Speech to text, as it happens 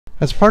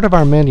As part of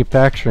our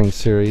manufacturing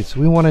series,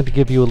 we wanted to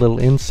give you a little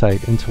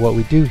insight into what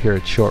we do here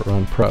at Short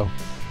Run Pro.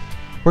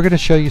 We're going to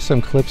show you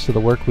some clips of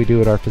the work we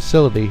do at our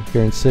facility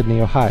here in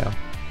Sydney, Ohio.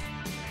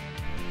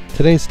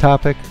 Today's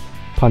topic,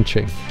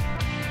 punching.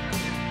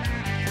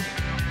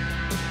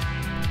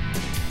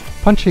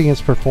 Punching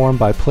is performed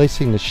by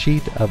placing the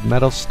sheet of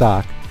metal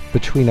stock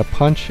between a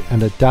punch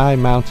and a die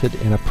mounted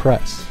in a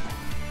press.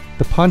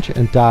 The punch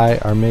and die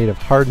are made of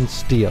hardened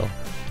steel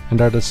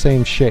and are the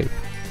same shape.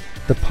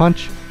 The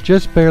punch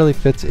just barely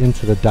fits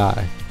into the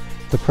die.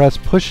 The press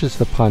pushes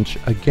the punch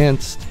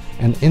against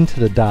and into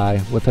the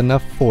die with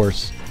enough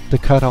force to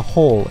cut a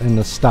hole in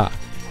the stock.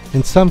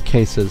 In some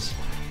cases,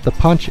 the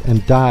punch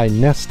and die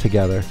nest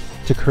together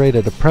to create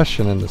a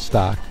depression in the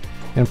stock.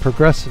 In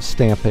progressive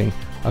stamping,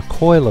 a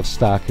coil of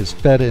stock is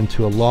fed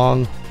into a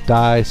long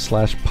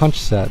die/punch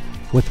set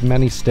with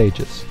many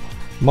stages.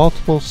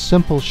 Multiple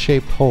simple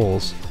shaped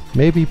holes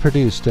may be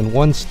produced in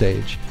one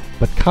stage,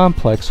 but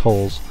complex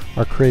holes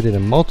are created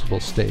in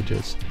multiple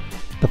stages.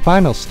 The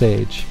final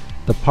stage,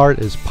 the part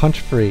is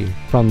punch-free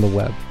from the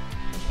web.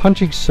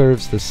 Punching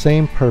serves the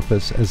same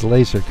purpose as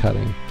laser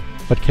cutting,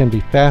 but can be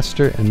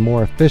faster and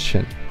more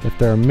efficient if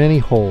there are many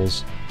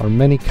holes or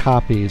many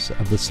copies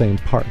of the same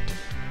part.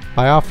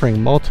 By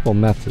offering multiple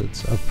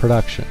methods of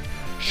production,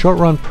 Short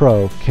Run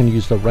Pro can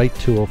use the right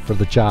tool for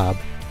the job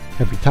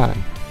every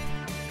time.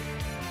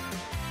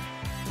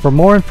 For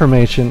more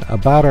information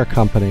about our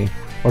company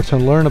or to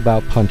learn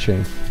about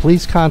punching,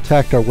 please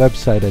contact our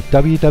website at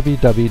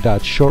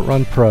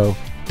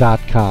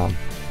www.shortrunpro.com.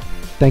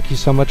 Thank you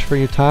so much for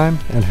your time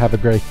and have a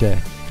great day.